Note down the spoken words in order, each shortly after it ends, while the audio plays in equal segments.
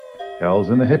Hell's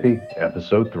in the Hippie,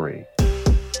 Episode 3.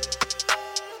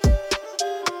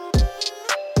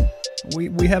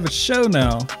 We have a show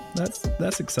now.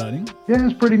 That's exciting. Yeah,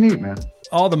 it's pretty neat, man.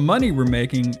 All the money we're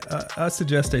making, I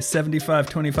suggest a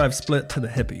 75-25 split to the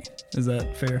hippie. Is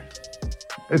that fair?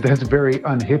 That's very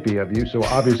unhippie of you. So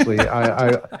obviously,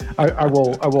 I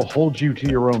will hold you to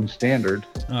your own standard.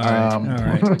 All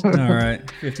right.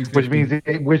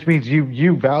 50-50. Which means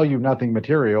you value nothing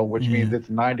material, which means it's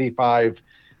 95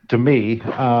 to me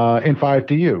and 5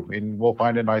 to you, and we'll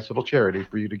find a nice little charity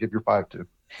for you to give your 5 to.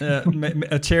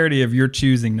 A charity of your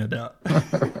choosing, no doubt.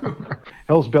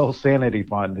 Hell's Bell Sanity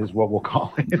Fund is what we'll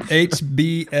call it.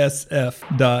 HBSF.org.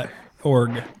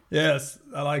 Yes,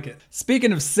 I like it.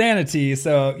 Speaking of sanity,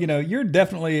 so, you're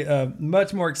definitely a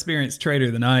much more experienced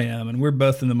trader than I am, and we're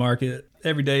both in the market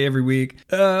every day, every week.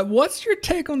 What's your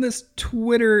take on this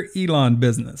Twitter Elon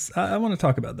business? I want to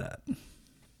talk about that.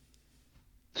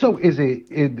 So is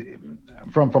it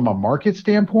from a market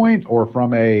standpoint or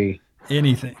from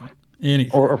anything?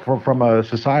 Or from a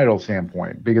societal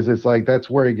standpoint? Because it's like that's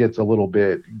where it gets a little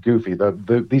bit goofy.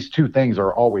 These two things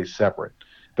are always separate.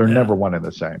 They're never one and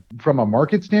the same. From a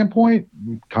market standpoint,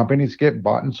 companies get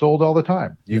bought and sold all the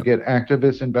time. You get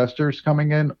activist investors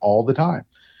coming in all the time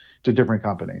to different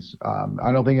companies.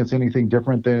 I don't think it's anything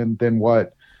different than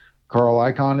what Carl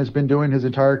Icahn has been doing his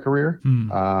entire career.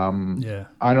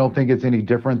 I don't think it's any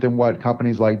different than what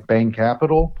companies like Bain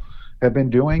Capital have been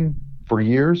doing for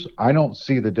years. I don't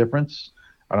see the difference.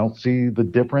 I don't see the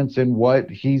difference in what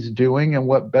he's doing and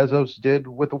what Bezos did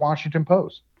with the Washington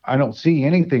Post. I don't see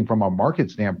anything from a market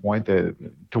standpoint to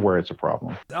where it's a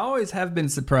problem. I always have been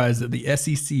surprised that the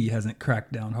SEC hasn't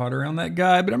cracked down harder on that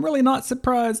guy, but I'm really not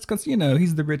surprised because,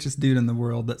 he's the richest dude in the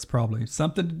world. That's probably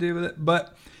something to do with it.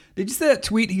 But did you see that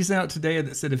tweet he sent out today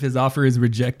that said if his offer is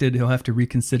rejected, he'll have to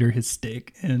reconsider his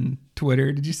stake in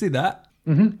Twitter? Did you see that?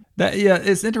 Mm-hmm.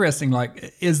 It's interesting.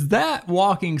 Like, is that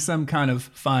walking some kind of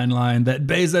fine line that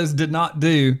Bezos did not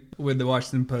do with the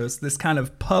Washington Post? This kind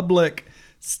of public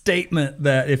statement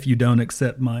that if you don't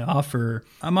accept my offer,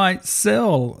 I might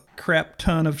sell a crap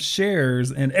ton of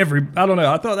shares and I don't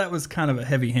know. I thought that was kind of a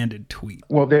heavy-handed tweet.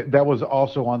 Well, that was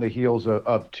also on the heels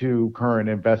of two current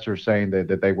investors saying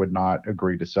that they would not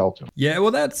agree to sell to him. Yeah, well,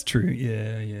 that's true.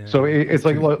 Yeah. So it's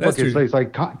like, look, it's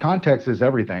like context is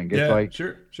everything. It's like,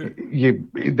 sure.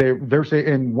 They're saying,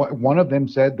 and one of them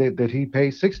said that he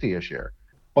pays 60 a share.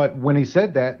 But when he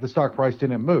said that, the stock price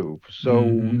didn't move, so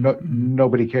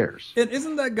nobody cares. And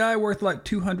isn't that guy worth like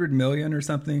 $200 million or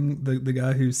something? The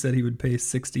guy who said he would pay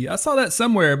 60. I saw that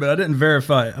somewhere, but I didn't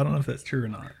verify it. I don't know if that's true or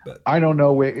not. But I don't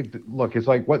know. Look, it's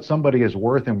like what somebody is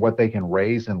worth and what they can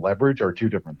raise and leverage are two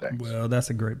different things. Well, that's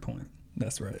a great point.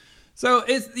 That's right. So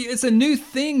it's a new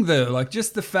thing, though. Like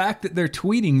just the fact that they're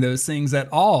tweeting those things at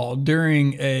all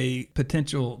during a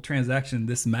potential transaction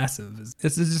this massive is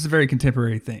just a very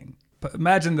contemporary thing. But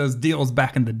imagine those deals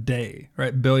back in the day,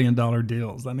 right? $1 billion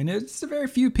deals. I mean, it's a very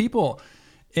few people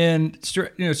in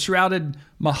shrouded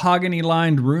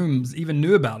mahogany-lined rooms even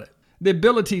knew about it. The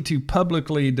ability to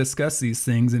publicly discuss these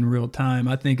things in real time,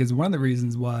 I think, is one of the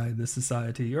reasons why the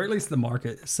society, or at least the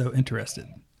market, is so interested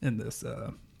in this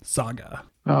saga.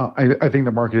 I think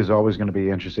the market is always going to be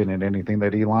interested in anything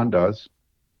that Elon does.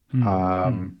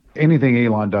 Anything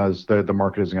Elon does, the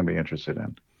market is going to be interested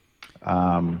in.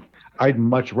 I'd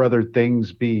much rather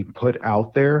things be put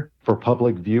out there for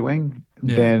public viewing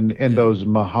than in those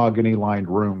mahogany-lined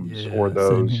rooms or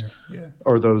those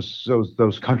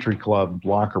country club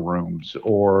locker rooms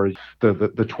or the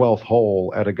 12th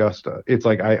hole at Augusta. It's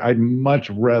like I'd much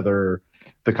rather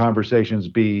the conversations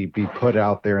be put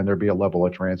out there and there be a level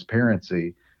of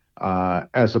transparency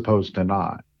as opposed to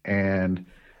not. And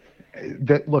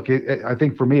that I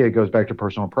think for me it goes back to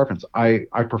personal preference. I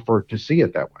prefer to see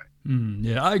it that way.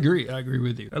 I agree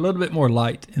with you. A little bit more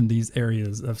light in these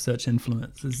areas of such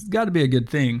influence has got to be a good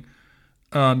thing,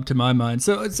 to my mind.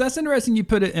 So that's interesting. You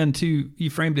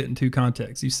framed it in two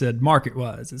contexts. You said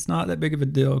market-wise, it's not that big of a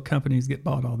deal. Companies get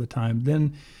bought all the time.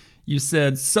 Then you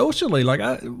said socially,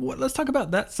 let's talk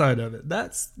about that side of it.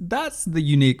 That's the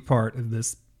unique part of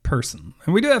this person,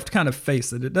 and we do have to kind of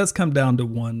face it. It does come down to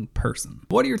one person.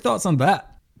 What are your thoughts on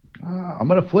that? I'm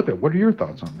going to flip it. What are your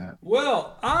thoughts on that?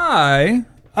 Well, I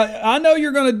know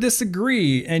you're going to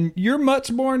disagree, and you're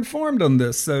much more informed on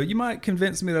this, so you might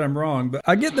convince me that I'm wrong, but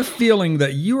I get the feeling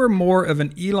that you are more of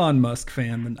an Elon Musk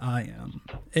fan than I am.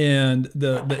 And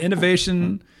the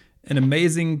innovation and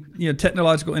amazing,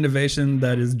 technological innovation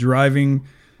that is driving,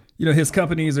 his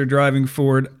companies are driving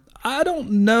forward. I don't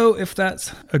know if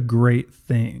that's a great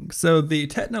thing. So the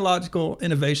technological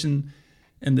innovation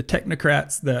and the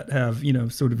technocrats that have,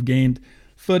 sort of gained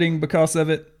footing because of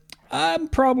it, I'm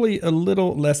probably a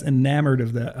little less enamored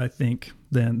of that, I think,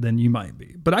 than you might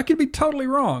be. But I could be totally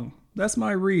wrong. That's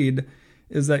my read.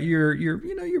 Is that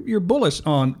you're bullish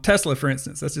on Tesla, for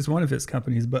instance. That's just one of his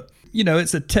companies, but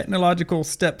it's a technological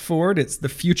step forward. It's the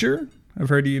future. I've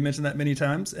heard you mention that many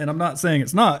times, and I'm not saying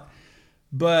it's not.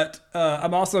 But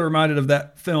I'm also reminded of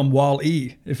that film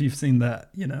Wall-E, if you've seen that,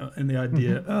 and the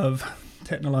idea of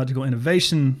technological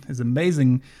innovation is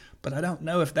amazing, but I don't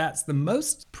know if that's the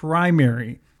most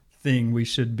primary thing we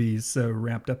should be so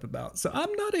ramped up about. So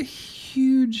I'm not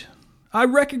I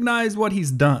recognize what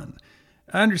he's done.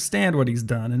 I understand what he's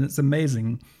done, and it's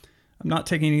amazing. I'm not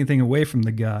taking anything away from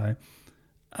the guy.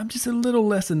 I'm just a little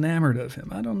less enamored of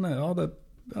him. I don't know.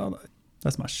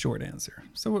 That's my short answer.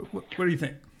 So what do you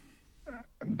think?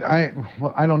 I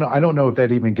don't know. I don't know if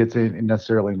that even gets in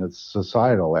necessarily in the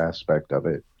societal aspect of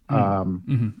it.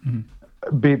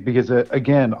 Because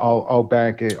again, I'll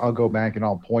go back and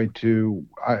I'll point to,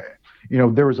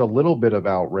 there was a little bit of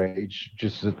outrage,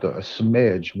 just a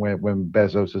smidge when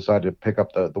Bezos decided to pick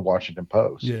up the Washington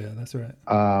Post. Yeah, that's right.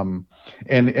 And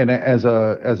as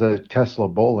a Tesla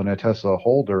bull and a Tesla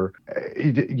holder,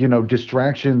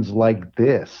 distractions like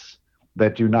this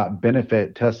that do not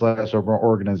benefit Tesla as an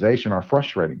organization are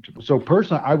frustrating to me. So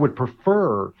personally, I would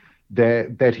prefer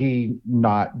that he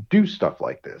not do stuff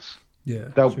like this. Yeah,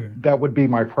 that would be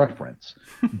my preference.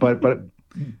 But yeah.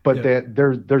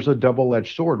 that there's a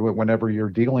double-edged sword whenever you're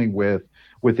dealing with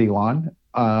Elon.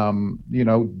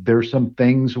 There's some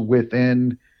things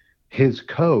within his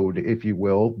code, if you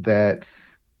will, that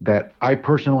I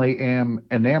personally am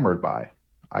enamored by.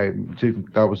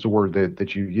 That was the word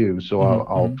that you used, so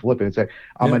I'll flip it and say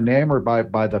I'm enamored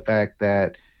by the fact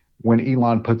that when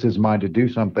Elon puts his mind to do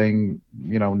something,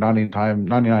 99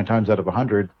 times out of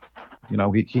 100,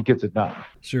 he gets it done.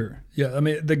 Sure. Yeah. I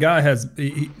mean, the guy has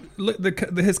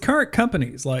his current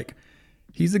companies. Like,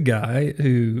 he's a guy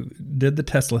who did the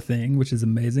Tesla thing, which is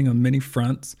amazing on many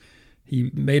fronts.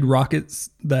 He made rockets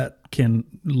that can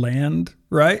land.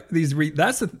 Right.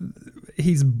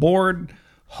 He's bored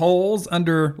holes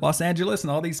under Los Angeles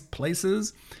and all these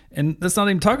places. And let's not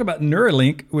even talk about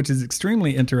Neuralink, which is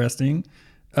extremely interesting.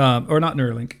 Or not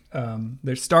Neuralink.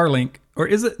 There's Starlink. Or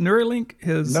is it Neuralink?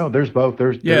 No, there's both.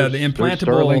 There's the implantable. There's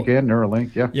Starlink and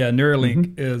Neuralink, yeah. Yeah,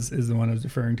 Neuralink is the one I was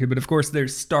referring to. But of course,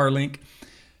 there's Starlink.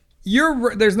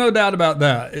 There's no doubt about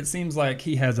that. It seems like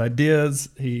he has ideas.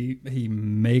 He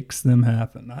makes them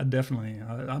happen.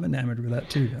 I'm enamored with that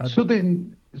too. So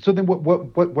then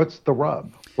what's the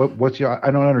rub?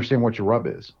 I don't understand what your rub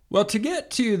is. Well, to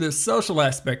get to the social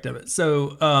aspect of it.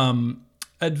 So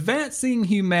advancing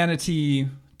humanity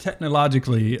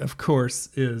technologically, of course,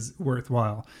 is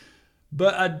worthwhile.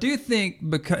 But I do think,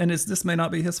 this may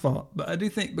not be his fault, but I do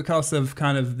think because of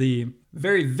kind of the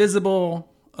very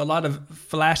visible, a lot of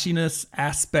flashiness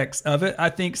aspects of it,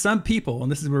 I think some people,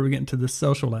 and this is where we get into the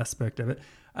social aspect of it,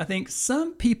 I think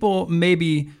some people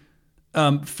maybe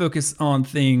focus on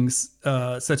things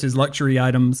such as luxury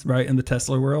items, right, in the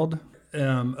Tesla world,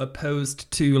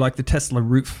 opposed to like the Tesla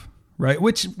roof, right?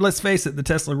 Which, let's face it, the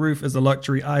Tesla roof is a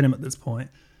luxury item at this point.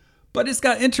 But it's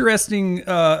got interesting,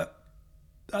 I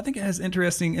think it has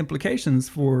interesting implications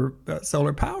for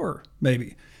solar power,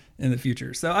 maybe, in the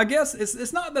future. So I guess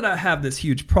it's not that I have this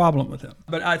huge problem with him,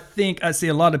 but I think I see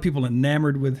a lot of people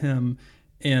enamored with him,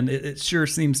 and it sure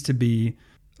seems to be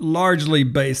largely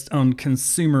based on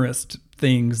consumerist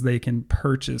things they can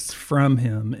purchase from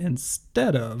him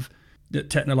instead of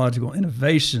technological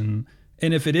innovation.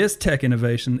 And if it is tech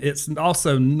innovation, it's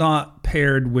also not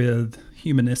paired with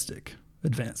humanistic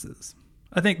advances.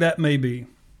 I think that may be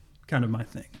kind of my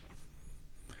thing.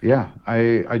 Yeah,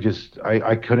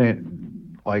 I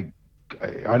couldn't, like,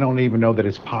 I don't even know that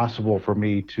it's possible for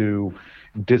me to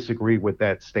disagree with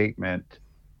that statement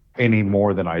any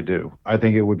more than I do. I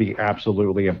think it would be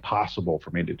absolutely impossible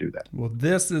for me to do that. Well,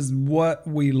 this is what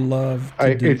we love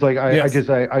to do. It's like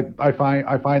I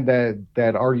find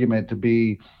that argument to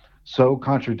be so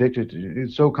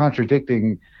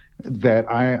contradicting that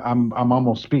I'm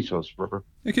almost speechless, River.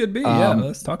 It could be, yeah.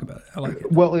 Let's talk about it. I like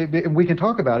it. Well, we can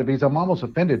talk about it because I'm almost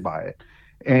offended by it,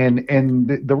 and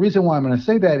the reason why I'm going to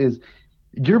say that is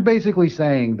you're basically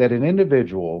saying that an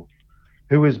individual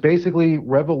who has basically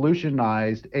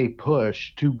revolutionized a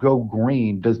push to go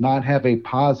green does not have a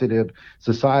positive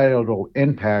societal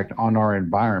impact on our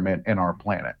environment and our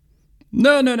planet.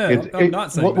 No. I'm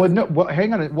not saying that. Well,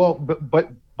 hang on. Well,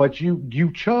 but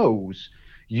you chose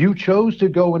to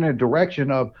go in a direction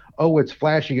of, oh, it's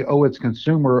flashy, oh, it's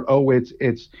consumer, oh, it's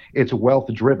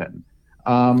wealth driven.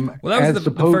 Well, that was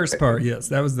the first part. Yes,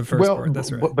 that was the first part. That's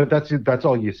right. But that's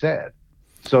all you said.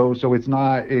 So it's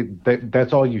not.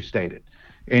 That's all you stated.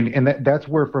 And that's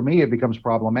where for me it becomes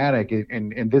problematic.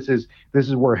 And this is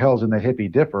where Hells and the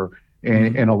Hippie differ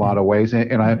in a lot of ways,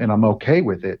 and I'm okay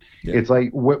with it. Yeah. It's like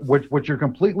what you're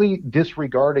completely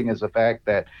disregarding is the fact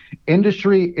that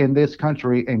industry in this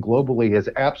country and globally has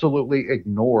absolutely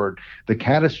ignored the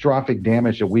catastrophic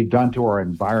damage that we've done to our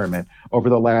environment over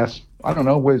the last, I don't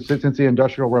know, since the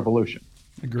Industrial Revolution.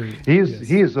 Agreed. He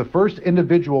is the first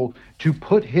individual to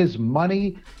put his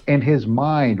money and his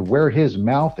mind where his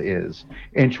mouth is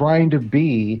in trying to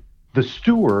be the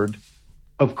steward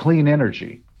of clean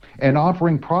energy and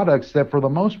offering products that for the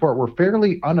most part were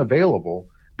fairly unavailable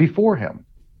before him.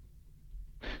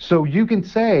 So you can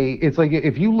say, it's like,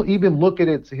 if you even look at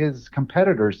his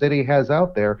competitors that he has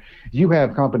out there, you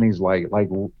have companies like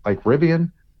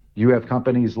Rivian. You have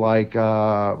companies like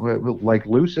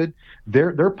Lucid.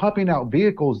 They're pumping out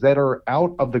vehicles that are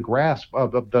out of the grasp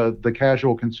of the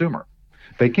casual consumer.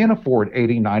 They can't afford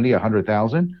 80, 90,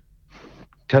 100,000.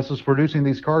 Tesla's producing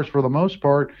these cars for the most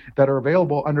part that are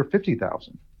available under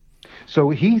 50,000. So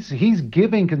he's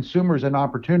giving consumers an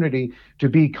opportunity to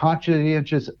be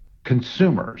conscientious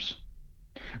consumers,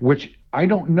 which I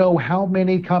don't know how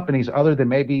many companies other than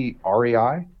maybe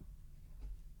REI,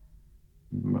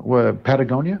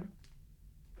 Patagonia.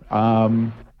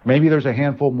 Maybe there's a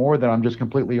handful more that I'm just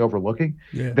completely overlooking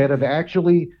that have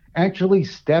actually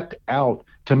stepped out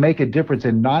to make a difference.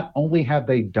 And not only have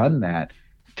they done that,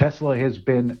 Tesla has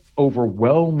been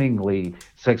overwhelmingly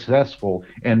successful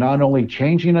in not only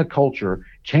changing a culture,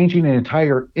 changing an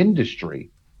entire industry,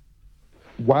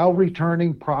 while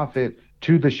returning profit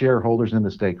to the shareholders and the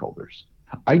stakeholders.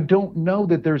 I don't know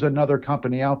that there's another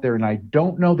company out there, and I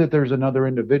don't know that there's another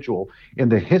individual in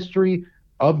the history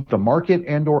of the market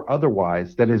and or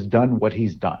otherwise that has done what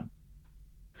he's done.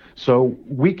 So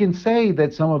we can say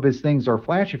that some of his things are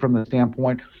flashy from the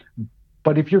standpoint,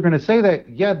 but if you're going to say that,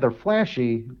 yeah, they're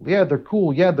flashy, yeah, they're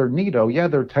cool, yeah, they're neato, yeah,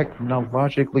 they're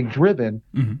technologically driven,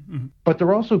 but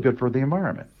they're also good for the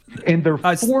environment. And they're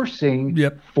forcing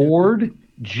Ford,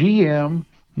 GM,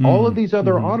 all of these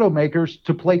other automakers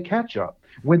to play catch up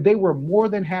when they were more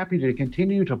than happy to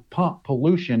continue to pump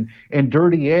pollution and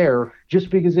dirty air just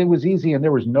because it was easy and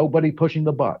there was nobody pushing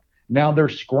the buck. Now they're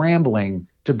scrambling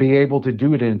to be able to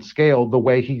do it in scale the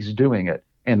way he's doing it,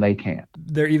 and they can't.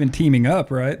 They're even teaming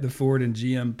up, right? The Ford and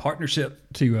GM partnership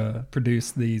to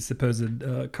produce the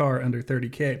supposed car under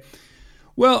 30K.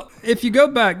 Well, if you go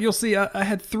back, you'll see I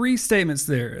had three statements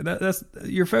there. That's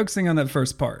you're focusing on that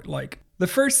first part. Like, the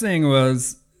first thing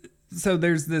was, so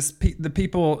there's the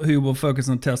people who will focus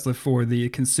on Tesla for the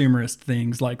consumerist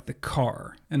things like the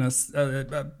car, and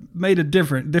I made a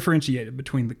differentiated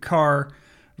between the car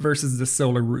versus the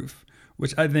solar roof,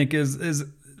 which I think is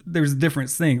there's a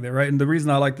difference thing there, right? And the reason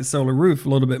I like the solar roof a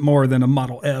little bit more than a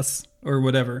Model S or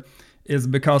whatever is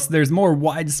because there's more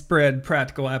widespread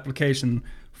practical application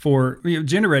for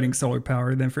generating solar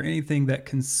power than for anything that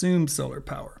consumes solar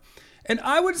power. And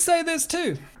I would say this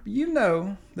too. You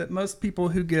know that most people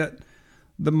who get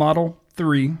the Model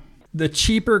 3, the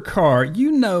cheaper car,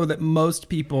 you know that most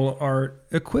people are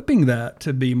equipping that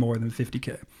to be more than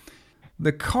 50K.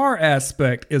 The car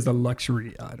aspect is a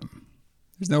luxury item.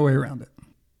 There's no way around it.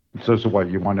 So what,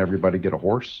 you want everybody to get a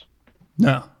horse?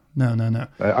 No. I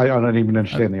don't even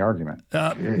understand the argument.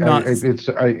 I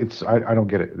don't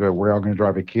get it. We're all going to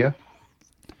drive a Kia?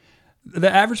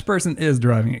 The average person is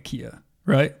driving a Kia,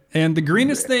 right? And the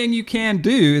greenest thing you can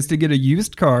do is to get a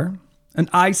used car, an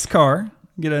ICE car,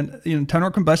 get an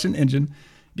internal combustion engine,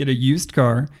 get a used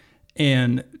car,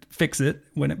 and fix it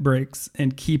when it breaks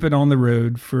and keep it on the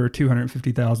road for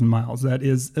 250,000 miles. That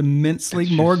is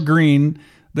immensely more green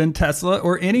than Tesla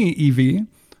or any EV.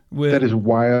 That is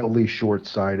wildly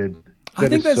short-sighted. I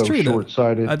think that's true.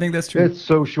 Short-sighted. I think that's true. It's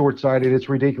so short-sighted. It's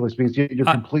ridiculous because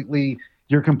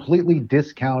you're completely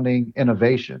discounting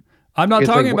innovation. I'm not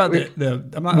talking about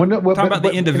talking about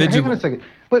the individual. Hang on a second.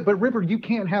 But River, you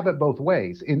can't have it both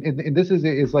ways. And this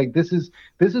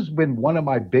has been one of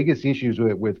my biggest issues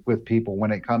with people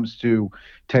when it comes to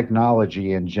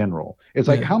technology in general. It's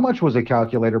like, how much was a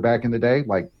calculator back in the day?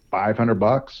 Like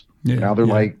 $500. Now they're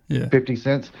like 50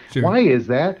 cents. Sure. Why is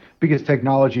that? Because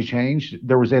technology changed.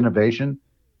 There was innovation.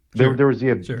 There was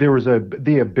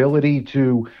the ability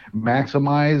to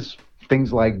maximize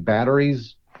things like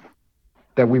batteries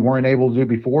that we weren't able to do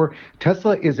before.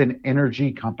 Tesla is an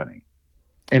energy company.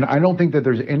 And I don't think that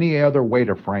there's any other way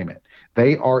to frame it.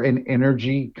 They are an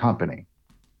energy company.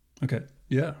 Okay.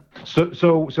 Yeah.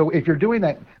 So if you're doing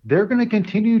that, they're going to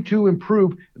continue to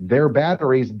improve their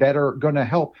batteries that are going to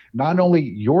help not only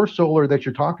your solar that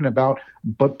you're talking about,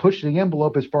 but push the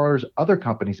envelope as far as other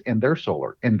companies and their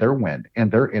solar and their wind and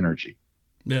their energy.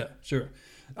 Yeah, sure.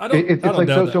 It's I don't like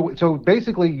doubt that. so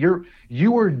basically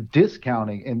you are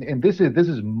discounting, and this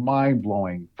is mind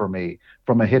blowing for me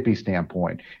from a hippie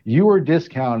standpoint. You are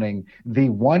discounting the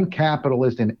one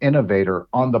capitalist and innovator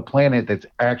on the planet that's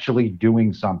actually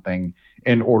doing something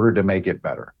in order to make it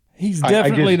better. He's I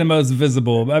definitely just the most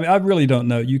visible. I mean, I really don't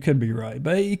know. You could be right,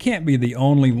 but he can't be the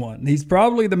only one. He's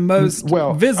probably the most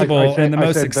well, visible and the I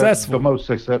most said the successful. most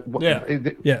success. Yeah.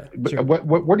 Yeah. Sure.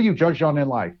 What are you judged on in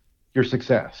life? Your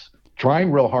success.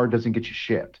 Trying real hard doesn't get you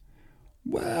shit.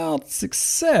 Well,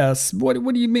 success. What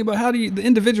do you mean? But how do you the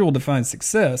individual define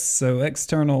success? So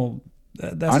external.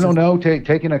 That's I don't just. know.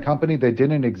 Taking a company that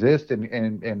didn't exist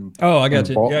Oh, I got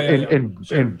you. Yeah.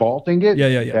 Sure. and vaulting it,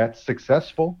 Yeah. that's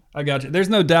successful. I got you. There's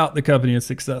no doubt the company is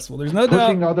successful. There's no doubt.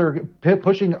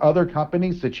 Pushing other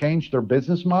companies to change their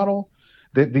business model,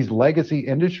 these legacy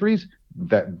industries,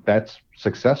 that's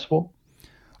successful.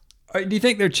 Do you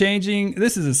think they're changing?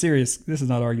 This is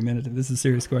not argumentative. This is a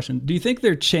serious question. Do you think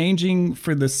they're changing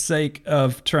for the sake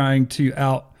of trying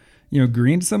to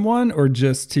green someone, or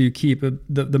just to keep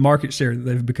the market share that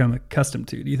they've become accustomed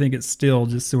to? Do you think it's still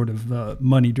just sort of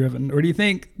money driven, or do you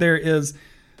think there is,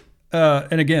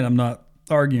 and again, I'm not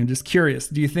arguing, just curious,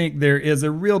 do you think there is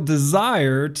a real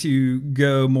desire to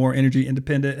go more energy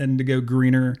independent and to go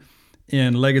greener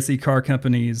in legacy car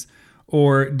companies?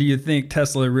 Or do you think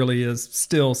Tesla really is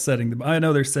still setting the bar? I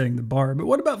know they're setting the bar, but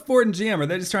what about Ford and GM? Are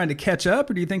they just trying to catch up,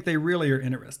 or do you think they really are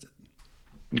interested?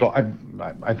 Well,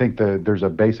 I think there's a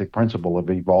basic principle of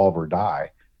evolve or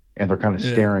die, and they're kind of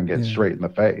staring it straight in the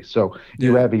face. So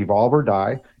you have evolve or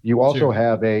die. You also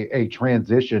have a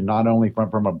transition, not only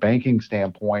from a banking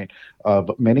standpoint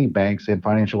of many banks and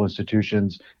financial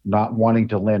institutions not wanting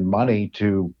to lend money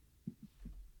to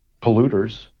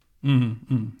polluters.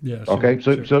 Yeah. Sure, okay.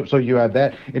 Sure. So you have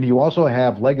that, and you also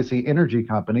have legacy energy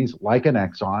companies like an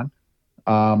Exxon,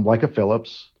 like a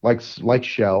Phillips, like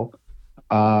Shell.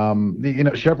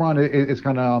 Chevron is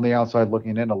kind of on the outside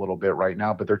looking in a little bit right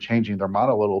now, but they're changing their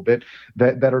model a little bit.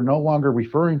 That are no longer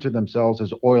referring to themselves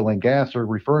as oil and gas, or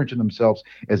referring to themselves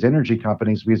as energy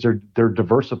companies, because they're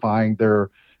diversifying their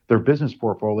business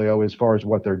portfolio as far as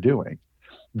what they're doing.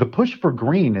 The push for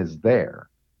green is there.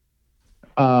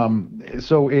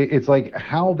 So it's like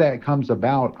how that comes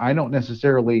about, I don't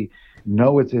necessarily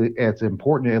know it's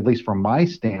important, at least from my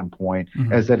standpoint,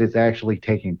 as that it's actually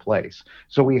taking place.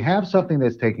 So we have something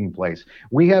that's taking place.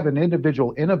 We have an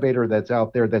individual innovator that's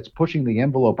out there that's pushing the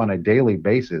envelope on a daily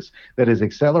basis, that is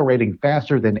accelerating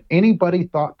faster than anybody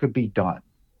thought could be done.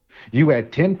 You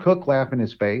had Tim Cook laugh in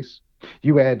his face.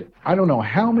 You had, I don't know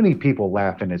how many people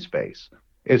laugh in his face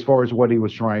as far as what he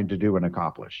was trying to do and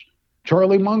accomplish.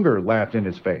 Charlie Munger laughed in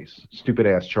his face. Stupid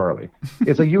ass Charlie.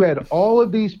 It's like you had all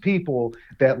of these people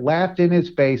that laughed in his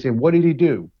face, and what did he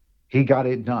do? He got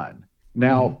it done.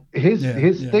 Now his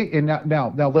thing, and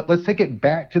now let's take it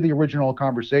back to the original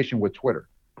conversation with Twitter.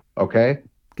 Okay.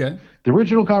 The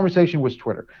original conversation was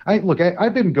Twitter.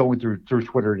 I've been going through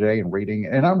Twitter today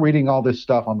and I'm reading all this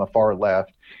stuff on the far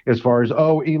left as far as,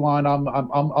 oh, Elon,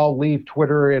 I'll leave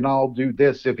Twitter and I'll do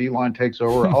this if Elon takes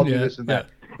over. I'll do this and that.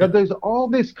 There's all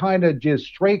this kind of just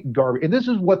straight garbage, and this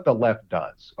is what the left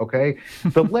does. Okay,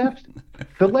 the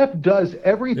left does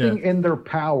everything in their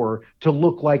power to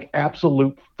look like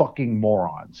absolute fucking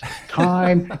morons,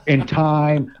 time and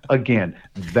time again.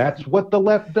 That's what the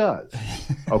left does.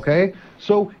 Okay,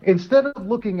 so instead of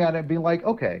looking at it and being like,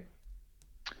 okay,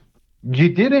 you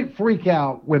didn't freak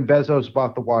out when Bezos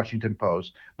bought the Washington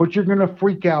Post, but you're going to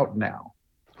freak out now.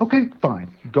 Okay,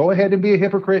 fine. Go ahead and be a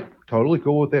hypocrite. Totally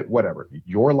cool with it. Whatever.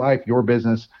 Your life, your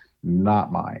business,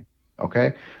 not mine.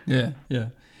 Okay? Yeah.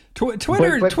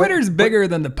 Twitter's bigger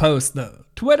than the Post, though.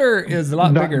 Twitter is a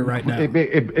lot bigger right now.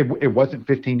 It wasn't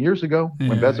 15 years ago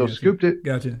when Bezos scooped it.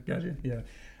 Gotcha. Yeah.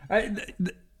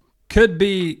 Could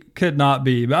be, could not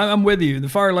be. But I'm with you. The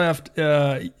far left,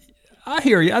 I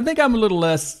hear you. I think I'm a little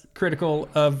less critical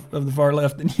of the far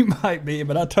left than you might be,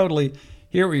 but I totally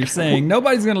hear what you're saying.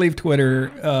 Nobody's going to leave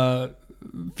Twitter.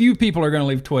 Few people are going to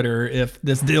leave Twitter if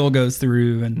this deal goes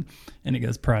through and it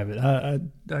goes private. I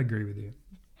agree with you.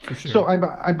 For sure. So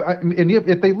and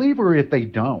if they leave or if they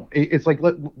don't, it's like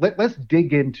let's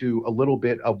dig into a little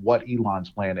bit of what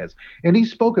Elon's plan is. And he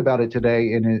spoke about it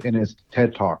today in his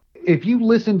TED Talk. If you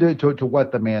listen to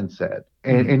what the man said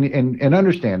and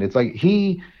understand, it's like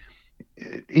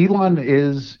Elon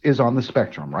is on the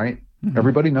spectrum, right? Mm-hmm.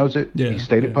 Everybody knows it. He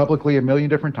stated publicly a million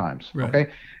different times. Right.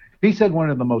 Okay. He said one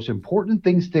of the most important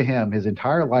things to him his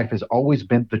entire life has always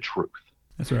been the truth.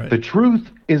 That's right. The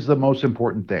truth is the most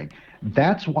important thing.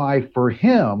 That's why for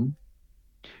him,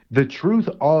 the truth,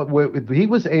 he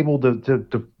was able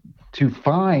to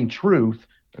find truth,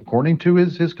 according to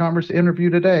his interview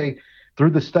today, through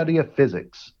the study of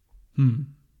physics.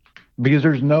 Because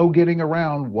there's no getting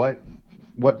around what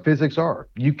physics are.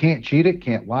 You can't cheat it,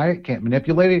 can't lie it, can't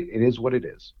manipulate it. It is what it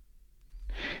is.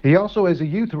 He also, as a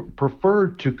youth,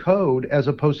 preferred to code as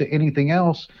opposed to anything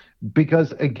else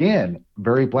because, again,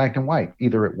 very black and white.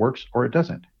 Either it works or it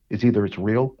doesn't. It's either it's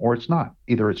real or it's not.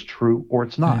 Either it's true or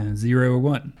it's not. 0 or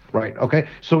 1. Right. Okay.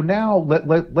 So now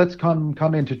let's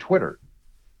come into Twitter.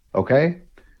 Okay.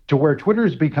 To where Twitter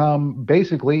has become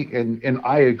basically, and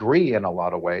I agree in a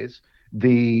lot of ways,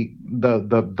 the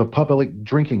public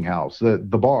drinking house, the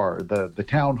bar, the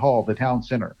town hall, the town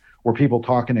center, where people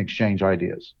talk and exchange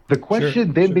ideas. The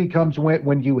question becomes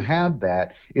when you have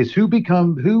that is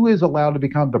who is allowed to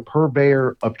become the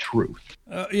purveyor of truth.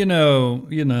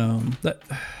 That.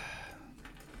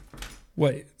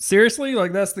 Wait, seriously?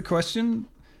 Like that's the question?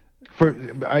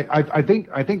 I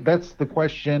think that's the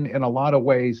question in a lot of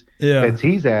ways that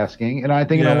he's asking, and I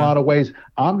think in a lot of ways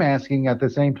I'm asking at the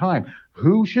same time.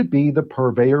 Who should be the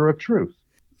purveyor of truth?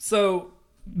 So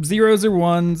 0s or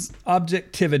 1s,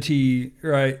 objectivity,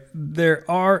 right?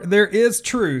 There is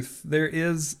truth. There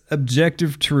is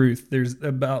objective truth. There's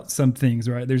about some things,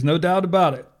 right? There's no doubt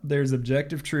about it. There's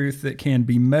objective truth that can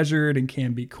be measured and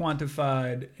can be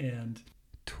quantified. And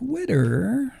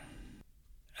Twitter,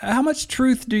 how much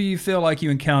truth do you feel like you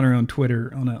encounter on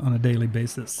Twitter on a daily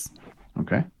basis?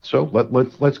 Okay, so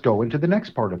let's go into the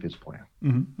next part of his plan.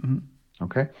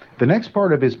 Okay, the next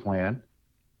part of his plan,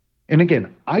 and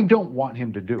again, I don't want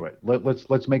him to do it.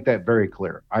 Let's make that very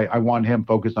clear. I want him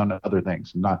focused on other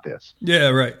things, not this. Yeah,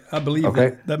 right. I believe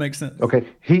that makes sense. Okay,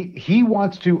 he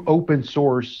wants to open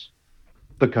source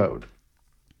the code.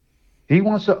 He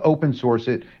wants to open source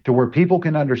it to where people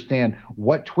can understand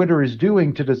what Twitter is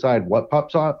doing to decide what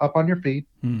pops up on your feed,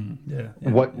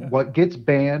 what gets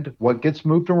banned, what gets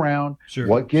moved around,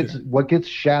 what gets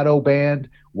shadow banned,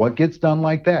 what gets done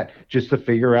like that, just to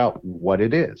figure out what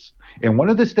it is. And one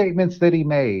of the statements that he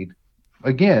made,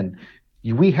 again,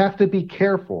 we have to be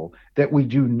careful that we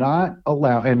do not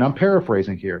allow, and I'm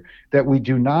paraphrasing here, that we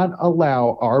do not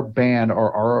allow our ban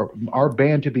or our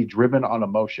ban to be driven on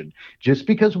emotion. Just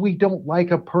because we don't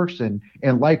like a person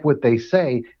and like what they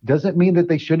say doesn't mean that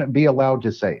they shouldn't be allowed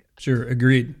to say it. Sure,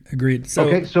 agreed. So,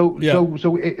 okay,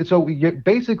 so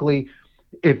basically,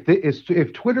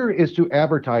 if Twitter is to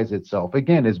advertise itself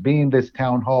again as being this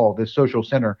town hall, this social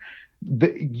center,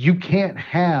 you can't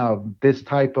have this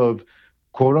type of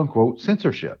quote unquote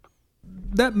censorship.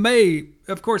 That may,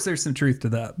 of course, there's some truth to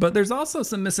that, but there's also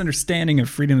some misunderstanding of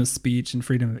freedom of speech and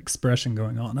freedom of expression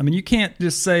going on. I mean, you can't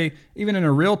just say, even in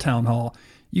a real town hall,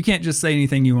 you can't just say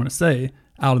anything you want to say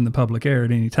out in the public air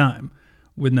at any time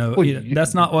with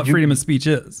that's not what freedom of speech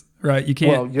is, right? You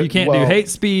can't do hate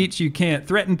speech, you can't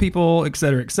threaten people, et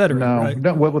cetera, right?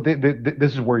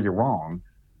 This is where you're wrong.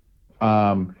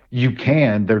 You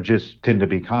can, there just tend to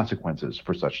be consequences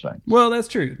for such things. Well, that's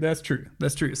true.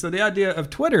 So the idea of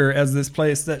Twitter as this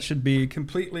place that should be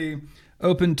completely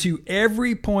open to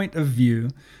every point of view,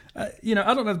 I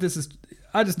don't know if this is,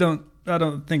 I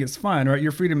don't think it's fine, right?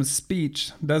 Your freedom of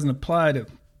speech doesn't apply to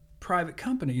private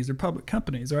companies or public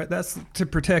companies, right? That's to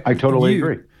protect I totally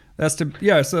agree.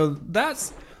 So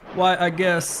that's why I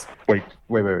guess. Wait.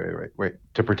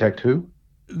 To protect who?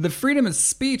 The freedom of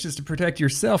speech is to protect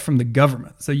yourself from the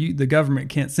government. So the government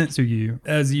can't censor you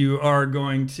as you are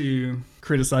going to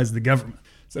criticize the government.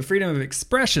 So freedom of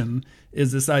expression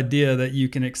is this idea that you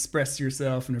can express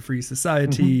yourself in a free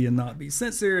society and not be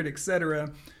censored,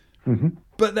 etc.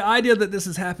 But the idea that this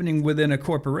is happening within a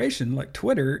corporation like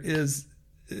Twitter is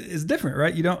different,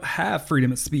 right? You don't have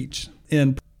freedom of speech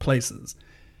in places,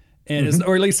 and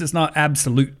or at least it's not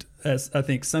absolute, as I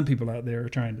think some people out there are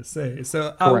trying to say.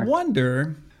 So correct. I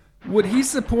wonder, would he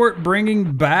support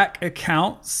bringing back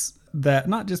accounts that,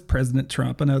 not just President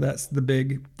Trump, I know that's the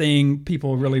big thing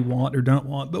people really want or don't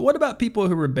want, but what about people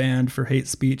who were banned for hate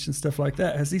speech and stuff like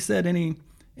that? Has he said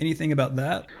anything about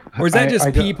that? Or is that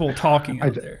just people talking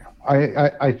out there?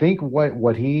 I think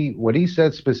what he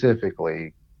said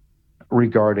specifically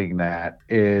regarding that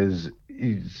is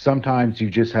sometimes you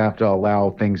just have to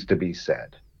allow things to be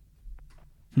said.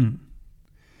 And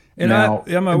now,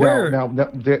 I'm aware. Now,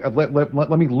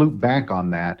 let me loop back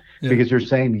on that because you're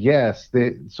saying yes.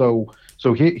 So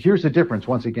here's the difference.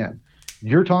 Once again,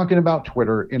 you're talking about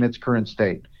Twitter in its current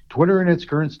state. Twitter in its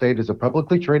current state is a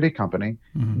publicly traded company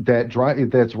that's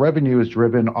revenue is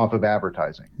driven off of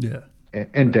advertising.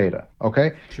 And data.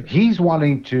 Okay. Sure. He's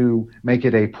wanting to make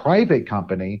it a private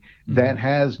company that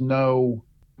has no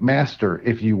master,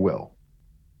 if you will.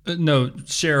 No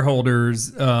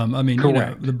shareholders. I mean,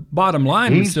 correct. The bottom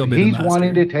line would still be the master. He's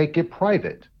wanting to take it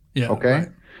private. Yeah. Okay. Right.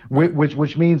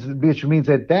 which means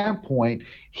at that point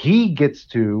he gets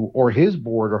to, or his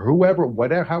board or whoever,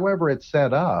 whatever, however it's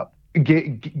set up,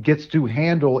 gets to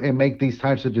handle and make these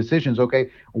types of decisions. Okay,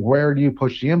 where do you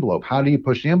push the envelope? How do you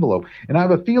push the envelope? And I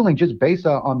have a feeling, just based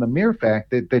on the mere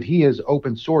fact that he has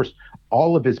open sourced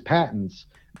all of his patents,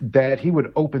 that he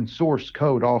would open source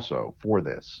code also for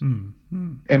this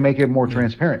and make it more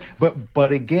transparent.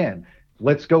 But again,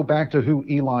 let's go back to who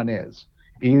Elon is.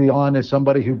 Elon is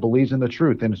somebody who believes in the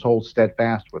truth and is whole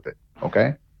steadfast with it.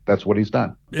 Okay, that's what he's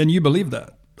done. And you believe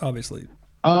that, obviously.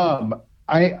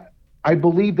 I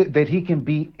believe that he can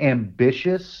be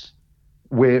ambitious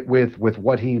with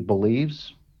what he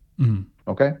believes.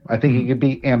 Okay, I think he can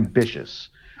be ambitious.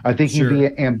 I think he can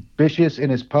be ambitious in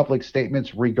his public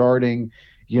statements regarding,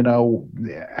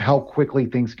 how quickly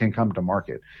things can come to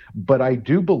market. But I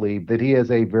do believe that he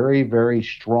has a very, very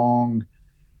strong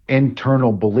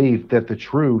internal belief that the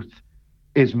truth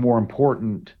is more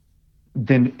important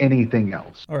than anything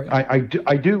else. All right.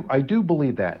 I do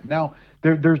believe that. Now,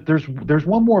 there's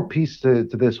one more piece to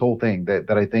this whole thing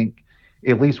that I think,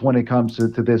 at least when it comes to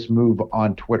this move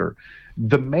on Twitter,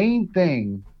 the main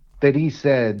thing that he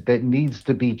said that needs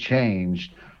to be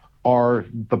changed are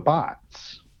the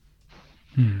bots.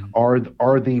 Are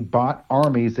the bot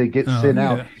armies that get sent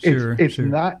out.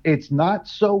 It's not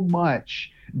so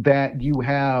much that you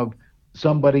have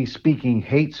somebody speaking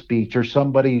hate speech or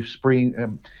somebody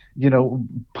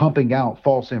pumping out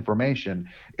false information.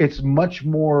 It's much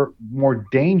more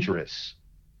dangerous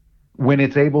when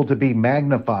it's able to be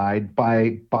magnified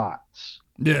by bots.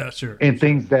 Yeah, sure. And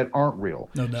things that aren't real.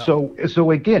 No doubt.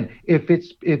 So again, if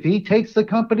he takes the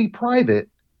company private,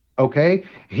 okay,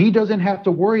 he doesn't have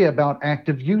to worry about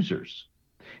active users.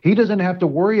 He doesn't have to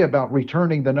worry about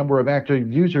returning the number of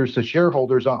active users to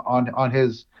shareholders on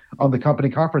the company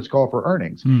conference call for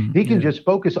earnings. He can just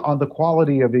focus on the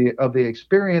quality of the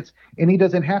experience, and he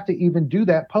doesn't have to even do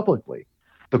that publicly.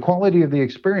 The quality of the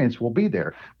experience will be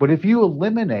there. But if you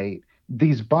eliminate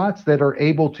these bots that are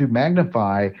able to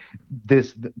magnify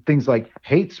things like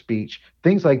hate speech,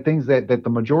 things that the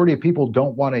majority of people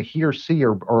don't want to hear, see,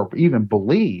 or even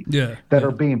believe, that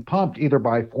are being pumped either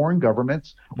by foreign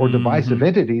governments or divisive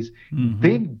entities,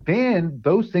 then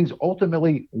those things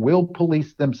ultimately will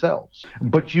police themselves.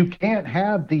 But you can't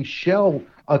have these shell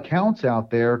accounts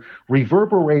out there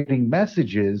reverberating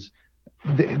messages.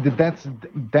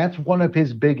 That's one of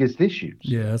his biggest issues.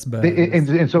 Yeah, that's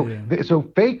bad.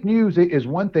 So fake news is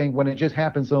one thing when it just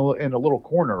happens in a little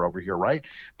corner over here, right?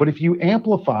 But if you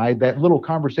amplify that little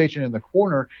conversation in the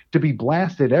corner to be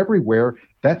blasted everywhere,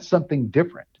 that's something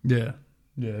different. Yeah,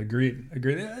 agreed.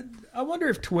 I wonder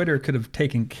if Twitter could have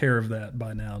taken care of that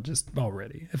by now, just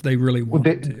already, if they really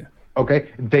wanted to.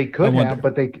 Okay, they could have,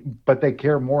 but they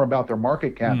care more about their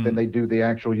market cap than they do the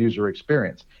actual user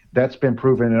experience. That's been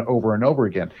proven over and over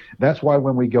again. That's why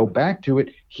when we go back to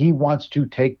it, he wants to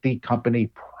take the company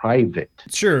private.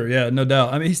 Sure, yeah, no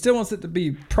doubt. I mean, he still wants it to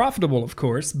be profitable, of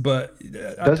course, but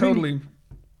I assume.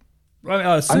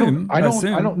 I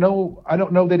don't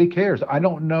know that he cares. I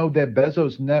don't know that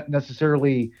Bezos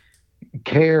necessarily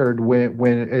cared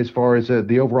when as far as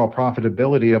the overall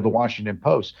profitability of the Washington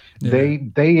Post. They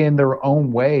in their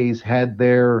own ways had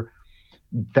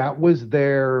that was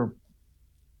their,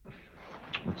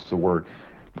 what's the word,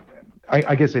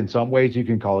 I guess in some ways you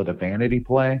can call it a vanity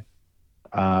play.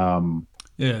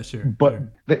 Yeah, sure. But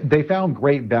they found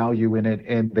great value in it,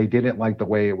 and they didn't like the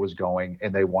way it was going,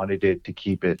 and they wanted it to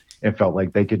keep it and felt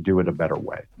like they could do it a better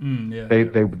way.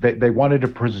 They wanted to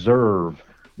preserve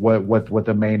what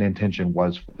the main intention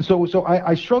was. So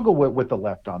I struggle with the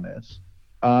left on this.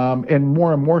 And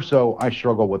more so, I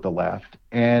struggle with the left.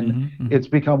 And it's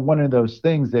become one of those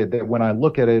things that when I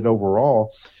look at it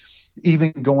overall,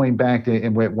 even going back to,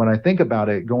 and when I think about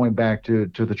it, going back to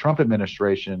the Trump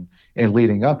administration and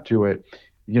leading up to it,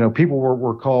 people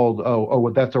were called,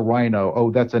 oh, that's a rhino. Oh,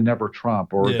 that's a never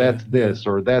Trump, or that's this,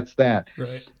 or that's that.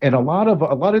 Right. And a lot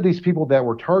of these people that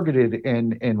were targeted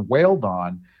and wailed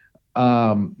on,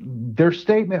 their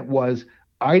statement was,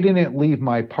 I didn't leave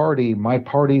my party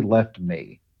left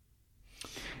me.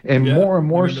 And more and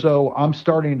more so, I'm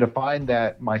starting to find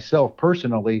that myself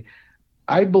personally.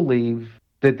 I believe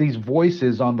that these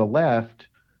voices on the left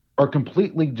are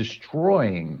completely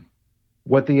destroying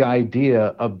what the idea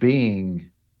of being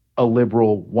a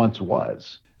liberal once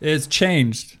was. It's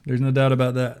changed. There's no doubt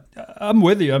about that. I'm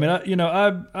with you. I mean,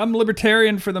 I'm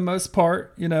libertarian for the most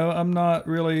part. I'm not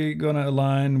really going to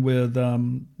align with, I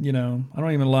don't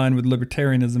even align with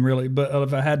libertarianism really. But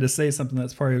if I had to say something,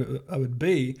 that's probably I would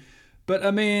be. But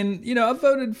I mean, I've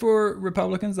voted for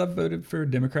Republicans. I've voted for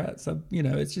Democrats.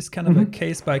 It's just kind of a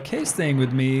case by case thing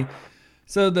with me.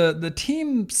 So the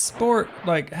team sport,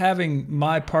 like having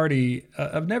my party,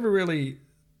 I've never really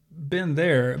been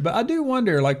there, but I do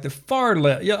wonder, like the far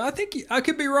left. Yeah, I think I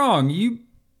could be wrong. You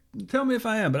tell me if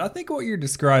I am, but I think what you're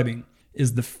describing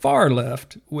is the far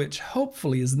left, which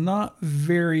hopefully is not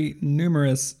very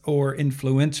numerous or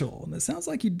influential. And it sounds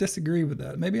like you disagree with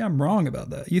that. Maybe I'm wrong about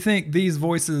that. You think these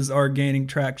voices are gaining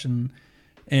traction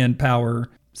and power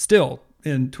still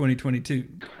in 2022?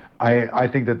 I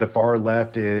think that the far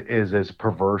left is as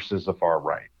perverse as the far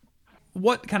right.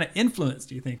 What kind of influence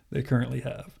do you think they currently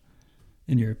have,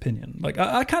 in your opinion? Like,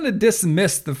 I kind of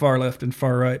dismiss the far left and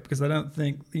far right because I don't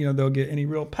think, they'll get any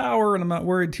real power, and I'm not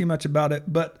worried too much about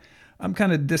it. But I'm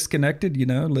kind of disconnected,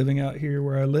 living out here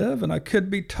where I live, and I could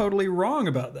be totally wrong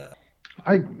about that.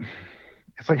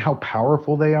 It's like how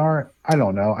powerful they are. I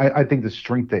don't know. I think the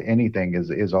strength of anything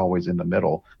is always in the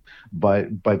middle. But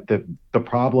the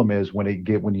problem is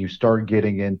when you start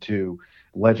getting into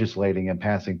legislating and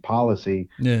passing policy,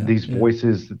 these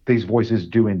voices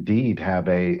do indeed have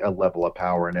a level of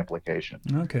power and implication.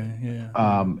 Okay, yeah.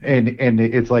 And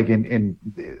it's like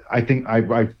I think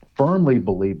I firmly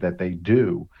believe that they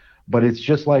do, but it's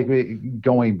just like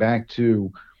going back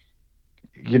to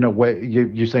what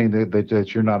you're saying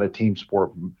that you're not a team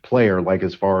sport player, like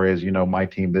as far as my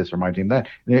team this or my team that,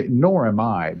 nor am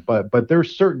I, but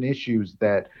there's certain issues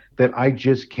that I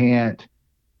just can't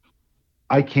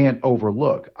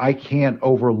overlook. I can't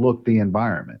overlook the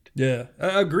environment. Yeah,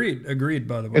 agreed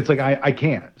by the way. It's like I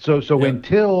can't. So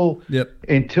until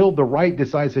the right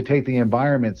decides to take the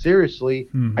environment seriously,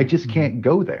 I just can't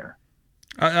go there.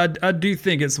 I do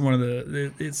think it's one of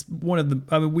the.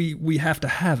 I mean, we have to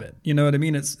have it. You know what I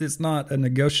mean? It's not a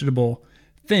negotiable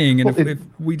thing, and if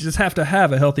we just have to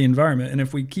have a healthy environment, and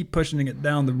if we keep pushing it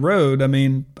down the road, I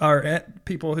mean, our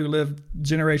people who live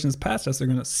generations past us are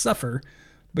going to suffer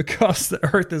because the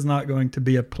earth is not going to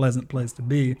be a pleasant place to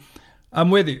be.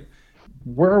 I'm with you.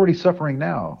 We're already suffering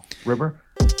now, River.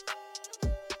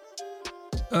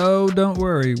 Oh, don't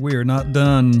worry, we are not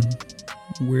done.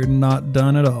 We're not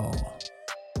done at all.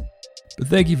 But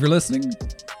thank you for listening.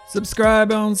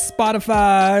 Subscribe on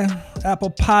Spotify, Apple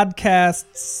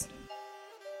Podcasts,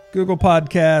 Google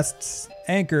Podcasts,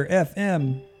 Anchor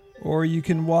FM, or you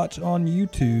can watch on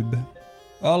YouTube.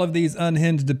 All of these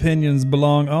unhinged opinions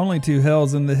belong only to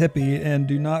Hells and the Hippie and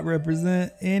do not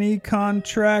represent any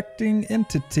contracting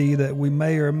entity that we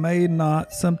may or may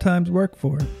not sometimes work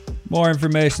for. More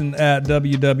information at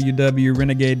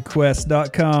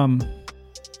www.renegadequest.com.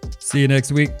 See you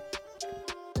next week.